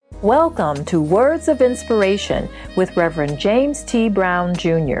Welcome to Words of Inspiration with Reverend James T. Brown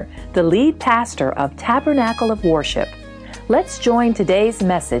Jr., the lead pastor of Tabernacle of Worship. Let's join today's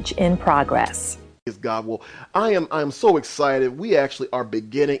message in progress. Praise God. Well, I am so excited. We actually are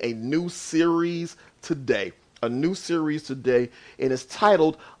beginning a new series today. And it's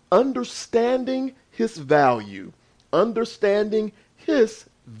titled Understanding His Value. Understanding His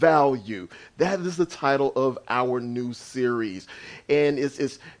Value. That is the title of our new series. And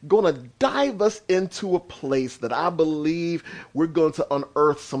it's going to dive us into a place that I believe we're going to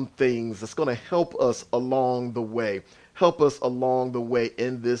unearth some things that's going to help us along the way.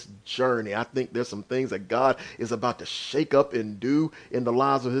 In this journey. I think there's some things that God is about to shake up and do in the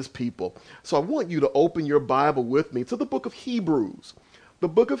lives of his people. So I want you to open your Bible with me to the book of Hebrews. The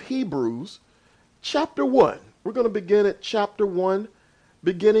book of Hebrews, chapter 1. We're going to begin at chapter 1,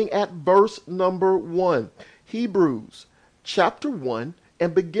 beginning at verse number 1. Hebrews, chapter 1,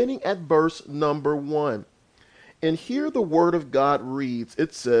 and beginning at verse number 1. And here the word of God reads,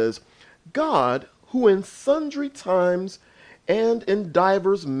 it says, God, who in sundry times and in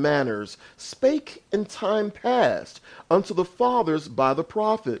divers manners spake in time past unto the fathers by the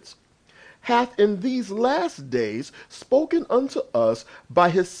prophets, hath in these last days spoken unto us by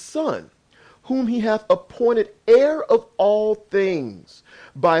his Son, whom he hath appointed heir of all things,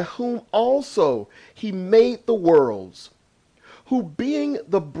 by whom also he made the worlds, who being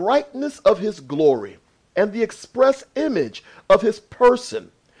the brightness of his glory and the express image of his person,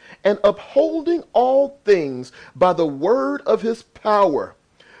 and upholding all things by the word of his power,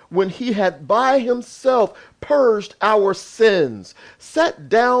 when he had by himself purged our sins, sat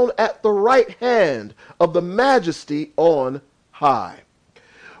down at the right hand of the majesty on high.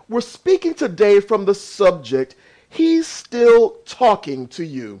 We're speaking today from the subject, he's still talking to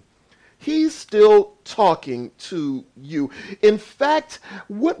you. He's still talking to you. In fact,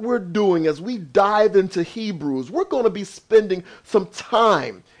 what we're doing as we dive into Hebrews, we're going to be spending some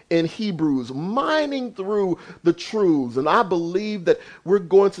time in Hebrews, mining through the truths. And I believe that we're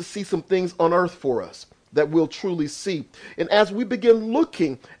going to see some things unearthed for us that we'll truly see. And as we begin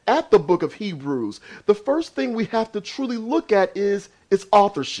looking at the book of Hebrews, the first thing we have to truly look at is its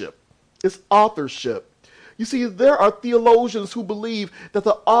authorship. Its authorship. You see, there are theologians who believe that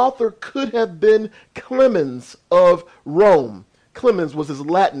the author could have been Clemens of Rome. Clemens was his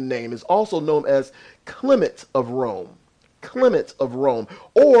Latin name. Is also known as Clement of Rome. Clement of Rome,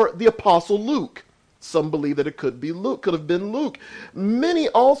 or the Apostle Luke. Some believe that it could have been Luke. Many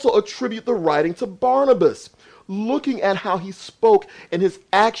also attribute the writing to Barnabas. Looking at how he spoke and his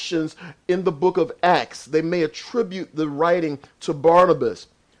actions in the book of Acts, they may attribute the writing to Barnabas.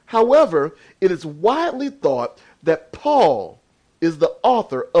 However, it is widely thought that Paul is the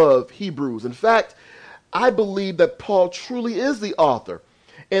author of Hebrews. In fact, I believe that Paul truly is the author.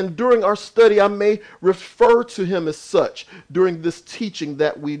 And during our study, I may refer to him as such during this teaching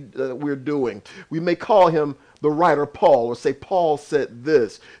that we're doing. We may call him the writer Paul, or say Paul said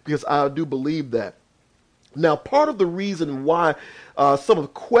this, because I do believe that. Now, part of the reason why some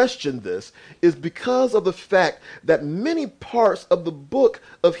have questioned this is because of the fact that many parts of the book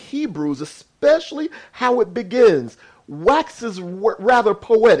of Hebrews, especially how it begins, waxes rather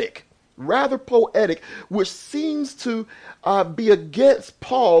poetic, which seems to be against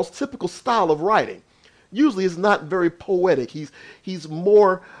Paul's typical style of writing. Usually, it's not very poetic. He's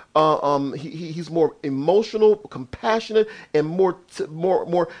more emotional, compassionate, and more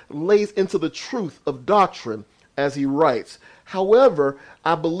lays into the truth of doctrine as he writes. However,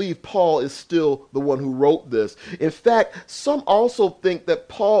 I believe Paul is still the one who wrote this. In fact, some also think that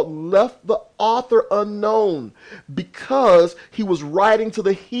Paul left the author unknown because he was writing to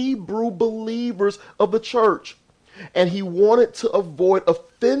the Hebrew believers of the church, and he wanted to avoid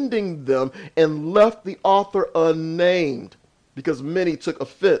offending them and left the author unnamed, because many took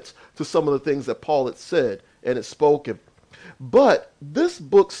offense to some of the things that Paul had said and had spoken. But this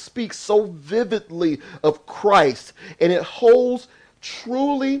book speaks so vividly of Christ, and it holds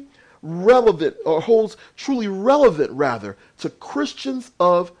truly relevant to Christians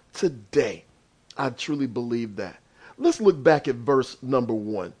of today. I truly believe that. Let's look back at verse number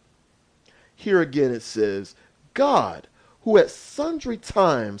 1. Here again it says, God, who at sundry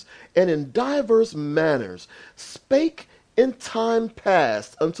times and in divers manners spake in time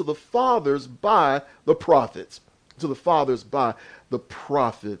past unto the fathers by the prophets.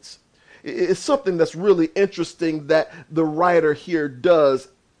 It's something that's really interesting that the writer here does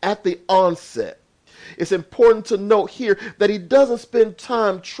at the onset. It's important to note here that he doesn't spend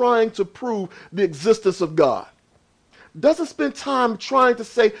time trying to prove the existence of God. doesn't spend time trying to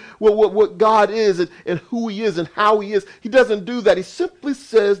say what God is and who he is and how he is. He doesn't do that. He simply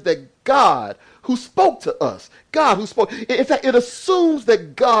says that God who spoke to us, God who spoke. In fact, it assumes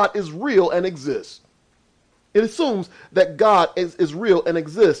that God is real and exists. It assumes that God is real and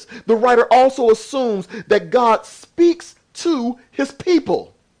exists. The writer also assumes that God speaks to his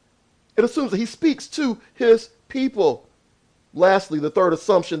people. It assumes that he speaks to his people. Lastly, the third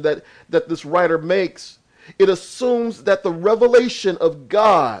assumption that this writer makes, it assumes that the revelation of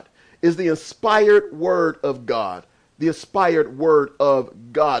God is the inspired word of God. The inspired word of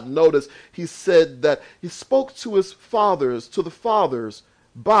God. Notice he said that he spoke to his fathers, to the fathers,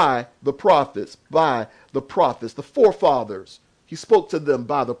 by the prophets, the forefathers. He spoke to them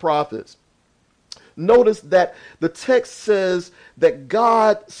by the prophets. Notice that the text says that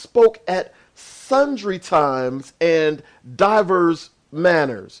God spoke at sundry times and divers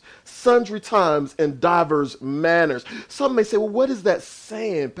manners. Sundry times and divers manners. Some may say, well, what is that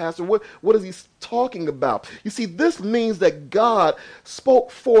saying, Pastor? What is he talking about? You see, this means that God spoke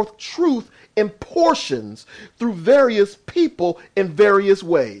forth truth in portions through various people in various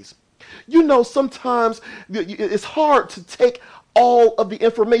ways. You know, sometimes it's hard to take all of the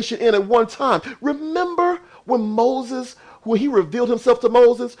information in at one time. Remember when he revealed himself to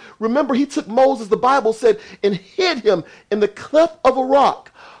Moses? Remember, he took Moses, the Bible said, and hid him in the cleft of a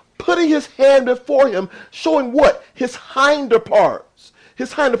rock, putting his hand before him, showing what? His hinder parts.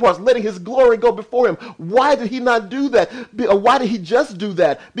 His hinder parts, letting his glory go before him. Why did he not do that? Why did he just do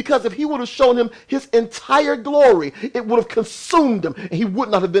that? Because if he would have shown him his entire glory, it would have consumed him, and he would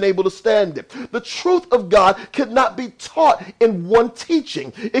not have been able to stand it. The truth of God cannot be taught in one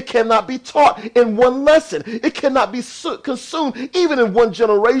teaching. It cannot be taught in one lesson. It cannot be consumed even in one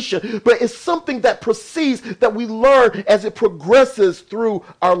generation. But it's something that proceeds, that we learn as it progresses through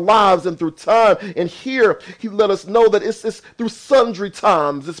our lives and through time. And here he let us know that it's through sundry times.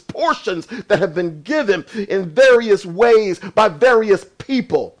 It's portions that have been given in various ways by various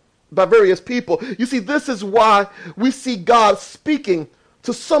people. You see, this is why we see God speaking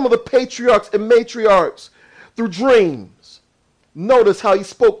to some of the patriarchs and matriarchs through dreams. Notice how he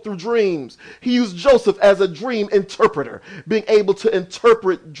spoke through dreams. He used Joseph as a dream interpreter, being able to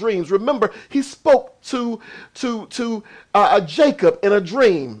interpret dreams. Remember, he spoke to Jacob in a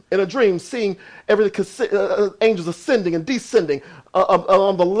dream, seeing everything, angels ascending and descending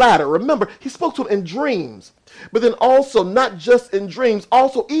on the ladder. Remember, he spoke to him in dreams. But then also, not just in dreams,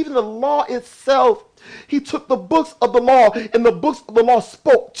 also even the law itself. He took the books of the law, and the books of the law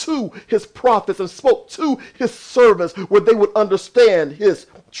spoke to his prophets and spoke to his servants where they would understand his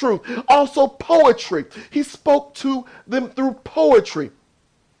truth. Also poetry. He spoke to them through poetry.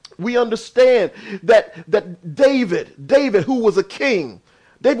 We understand that David, who was a king,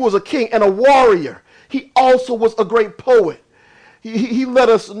 David was a king and a warrior. He also was a great poet. He let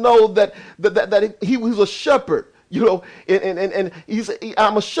us know that he was a shepherd, you know, and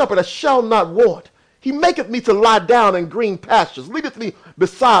I'm a shepherd, I shall not want. He maketh me to lie down in green pastures, leadeth me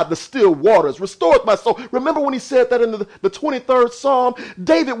beside the still waters, restoreth my soul. Remember when he said that in the 23rd Psalm?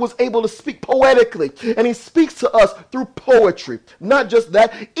 David was able to speak poetically, and he speaks to us through poetry. Not just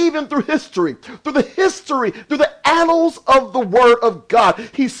that, even through history, through the annals of the Word of God,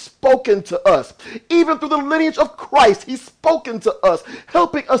 he's spoken to us. Even through the lineage of Christ, he's spoken to us,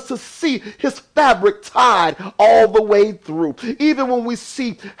 helping us to see his fabric tied all the way through. Even when we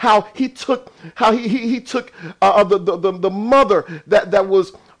see how he took the mother that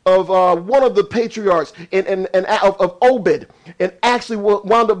was of one of the patriarchs and of Obed, and actually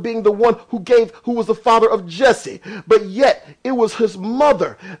wound up being the one who was the father of Jesse. But yet it was his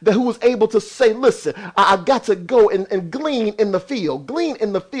mother who was able to say, listen, I got to go and glean in the field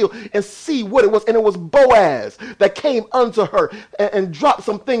and see what it was. And it was Boaz that came unto her and dropped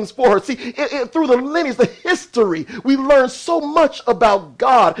some things for her. See, through the lineage, the history, we learn so much about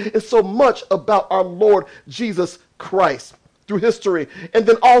God and so much about our Lord Jesus Christ. Through history, and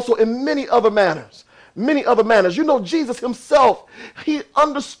then also in many other manners. You know, Jesus himself, he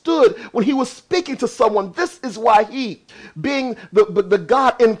understood when he was speaking to someone. This is why he, being the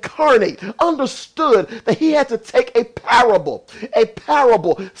God incarnate, understood that he had to take a parable,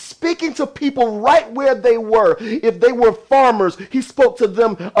 speaking to people right where they were. If they were farmers, he spoke to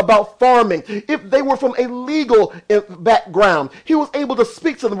them about farming. If they were from a legal background, he was able to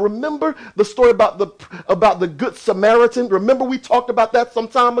speak to them. Remember the story about the Good Samaritan? Remember we talked about that some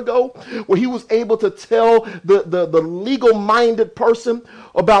time ago, where he was able to tell the legal-minded person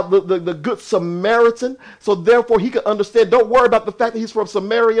about the good Samaritan. So therefore he could understand, don't worry about the fact that he's from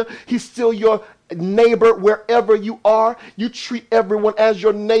Samaria. He's still your neighbor wherever you are. You treat everyone as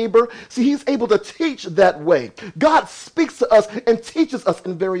your neighbor. See, he's able to teach that way. God speaks to us and teaches us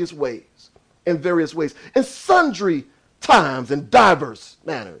in various ways, in sundry times and divers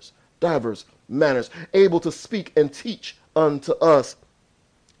manners, able to speak and teach unto us.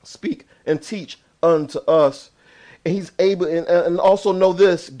 And he's able, and also know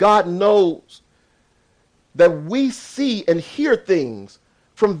this, God knows that we see and hear things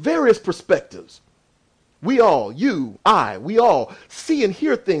from various perspectives. We all, you, I, we all see and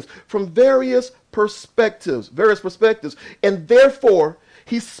hear things from various perspectives. And therefore,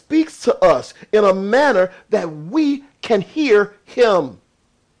 he speaks to us in a manner that we can hear him.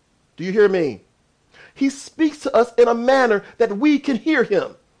 Do you hear me? He speaks to us in a manner that we can hear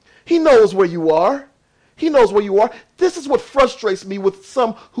him. He knows where you are. This is what frustrates me with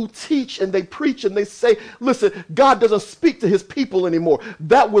some who teach and they preach and they say, listen, God doesn't speak to his people anymore.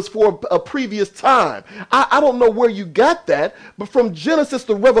 That was for a previous time. I don't know where you got that, but from Genesis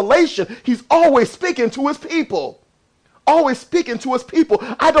to Revelation, he's always speaking to his people.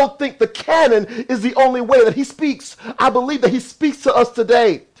 I don't think the canon is the only way that he speaks. I believe that he speaks to us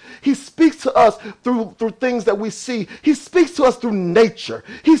today. He speaks to us through things that we see. He speaks to us through nature.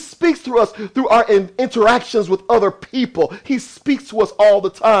 He speaks to us through our interactions with other people. He speaks to us all the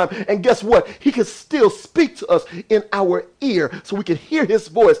time. And guess what? He can still speak to us in our ear so we can hear his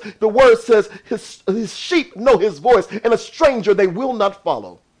voice. The word says his sheep know his voice, and a stranger they will not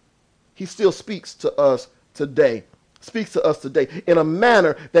follow. He still speaks to us today. In a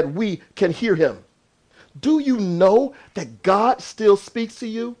manner that we can hear him. Do you know that God still speaks to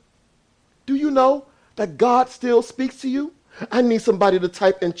you? Do you know that God still speaks to you? I need somebody to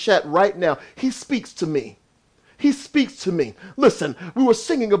type in chat right now. He speaks to me. Listen, we were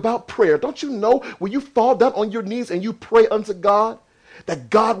singing about prayer. Don't you know when you fall down on your knees and you pray unto God, that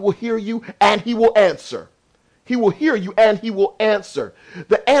God will hear you and he will answer? He will hear you and he will answer.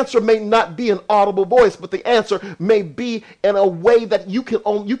 The answer may not be an audible voice, but the answer may be in a way that you can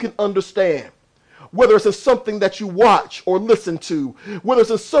understand. Whether it's in something that you watch or listen to, whether it's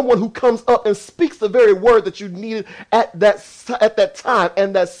in someone who comes up and speaks the very word that you needed at that time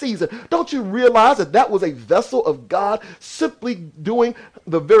and that season. Don't you realize that was a vessel of God simply doing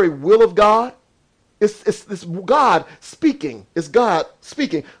the very will of God? It's God speaking. It's God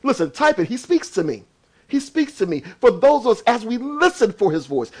speaking. Listen, type it. He speaks to me. For those of us, as we listen for his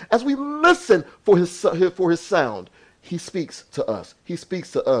voice, as we listen for his sound, he speaks to us.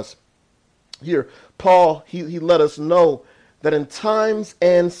 Here, Paul, he let us know that in times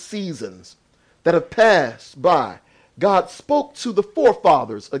and seasons that have passed by, God spoke to the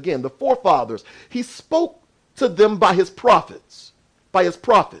forefathers. Again, the forefathers. He spoke to them by his prophets.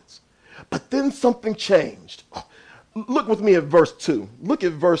 But then something changed. Look with me at verse 2. Look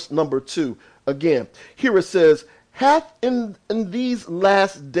at verse number 2 again. Here it says, hath in these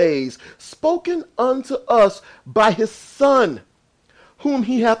last days spoken unto us by his Son, whom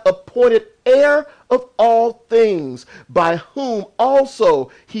he hath appointed heir of all things, by whom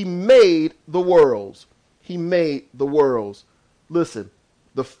also he made the worlds. Listen,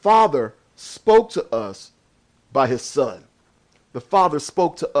 the Father spoke to us by his Son.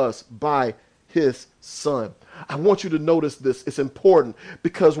 I want you to notice this. It's important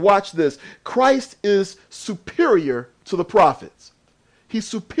because watch this. Christ is superior to the prophets. He's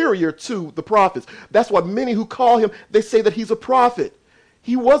superior to the prophets. That's why many who call him, they say that he's a prophet.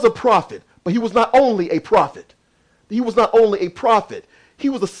 He was a prophet, but he was not only a prophet. He was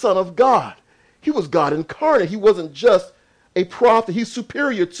the Son of God. He was God incarnate. He wasn't just a prophet. He's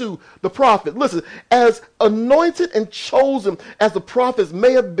superior to the prophet. Listen, as anointed and chosen as the prophets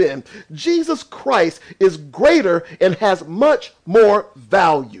may have been, Jesus Christ is greater and has much more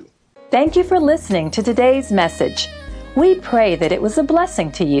value. Thank you for listening to today's message. We pray that it was a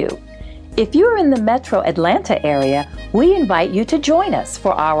blessing to you. If you're in the metro Atlanta area, we invite you to join us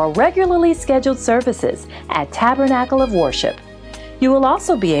for our regularly scheduled services at Tabernacle of Worship. You will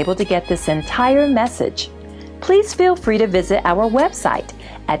also be able to get this entire message. Please feel free to visit our website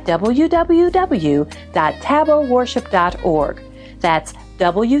at www.taboworship.org. That's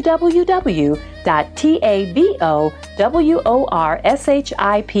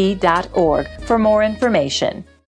www.taboworship.org for more information.